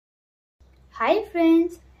Hi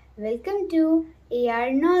friends, welcome to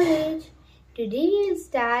AR Knowledge. Today we will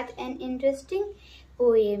start an interesting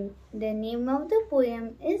poem. The name of the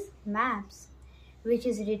poem is Maps, which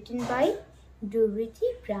is written by Dorothy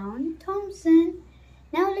Brown Thompson.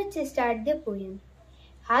 Now let's start the poem.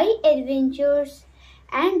 High adventures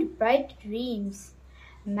and bright dreams.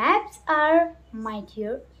 Maps are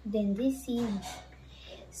mightier than the seas.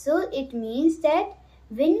 So it means that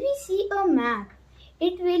when we see a map,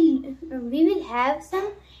 we will have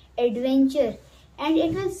some adventure and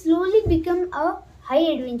it will slowly become a high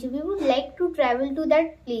adventure. We would like to travel to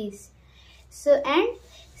that place. So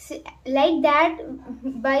like that,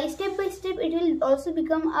 by step it will also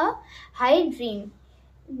become a high dream.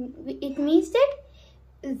 It means that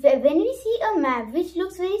when we see a map which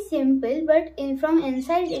looks very simple, but from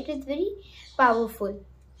inside it is very powerful.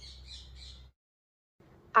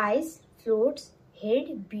 Ice floats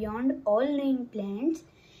hid beyond all knowing plants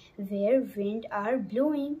where wind are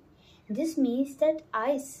blowing. This means that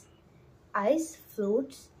ice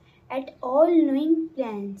floats at all knowing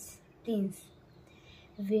plains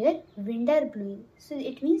where wind are blowing. So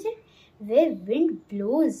it means that where wind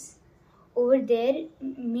blows, over there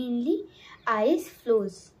mainly ice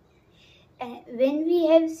flows. When we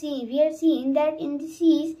are seeing that in the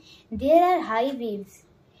seas there are high waves.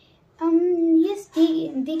 Yes,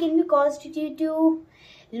 they can be caused due to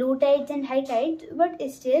low tides and high tides, but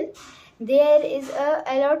still there is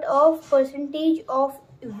a lot of percentage of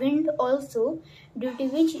wind also, due to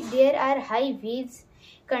which there are high waves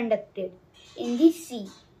conducted in the sea.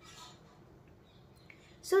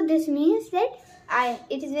 So this means that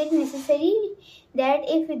it is very necessary that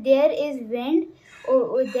if there is wind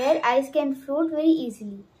or there, ice can float very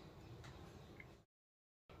easily.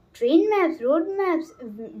 Train maps, road maps,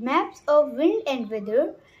 maps of wind and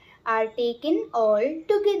weather are taken all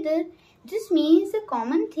together. This means the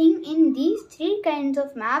common thing in these three kinds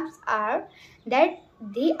of maps are that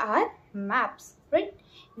they are maps, right?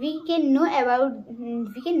 We can know about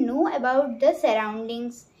the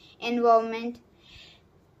surroundings, environment,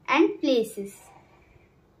 and places.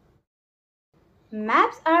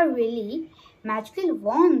 Maps are really magical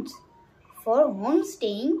wands for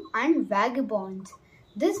homestaying and vagabonds.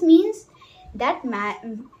 This means that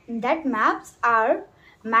maps are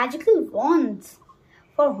magical wands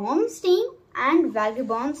for homestaying and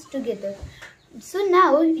vagabonds together. So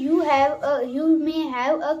now you may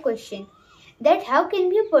have a question that how can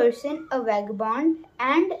be a person a vagabond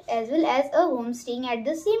and as well as a homestaying at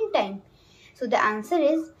the same time? So the answer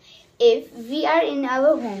is, if we are in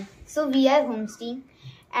our home, so we are homestaying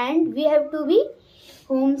and we have to be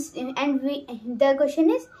homes, and the question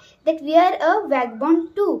is that we are a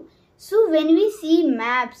vagabond too. So when we see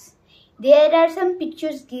maps, there are some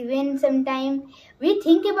pictures given. Sometime we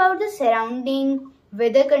think about the surrounding,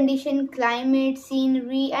 weather condition, climate,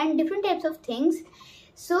 scenery, and different types of things.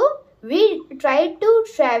 So we try to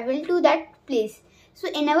travel to that place. So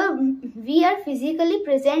we are physically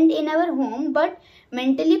present in our home, but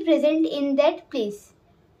mentally present in that place.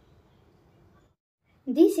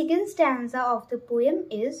 The second stanza of the poem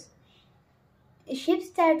is: ships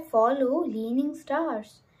that follow leaning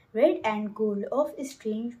stars, red and gold of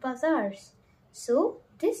strange bazaars. So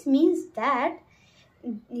this means that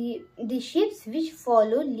the ships which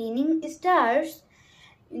follow leaning stars.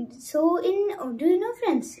 So do you know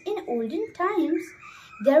friends, in olden times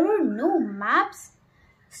there were no maps.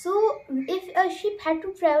 So if a ship had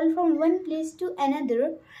to travel from one place to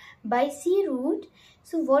another by sea route,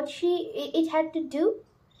 so what it had to do?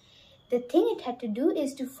 The thing it had to do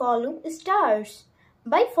is to follow stars.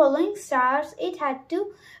 By following stars, it had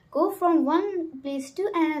to go from one place to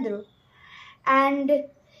another and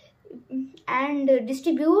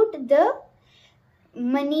distribute the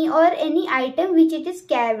money or any item which it is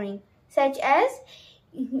carrying, such as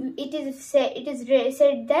it is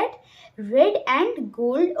said that red and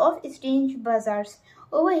gold of strange bazaars.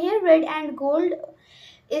 Over here, red and gold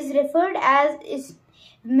is referred as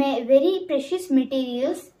very precious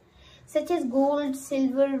materials such as gold,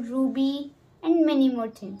 silver, ruby, and many more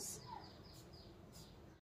things.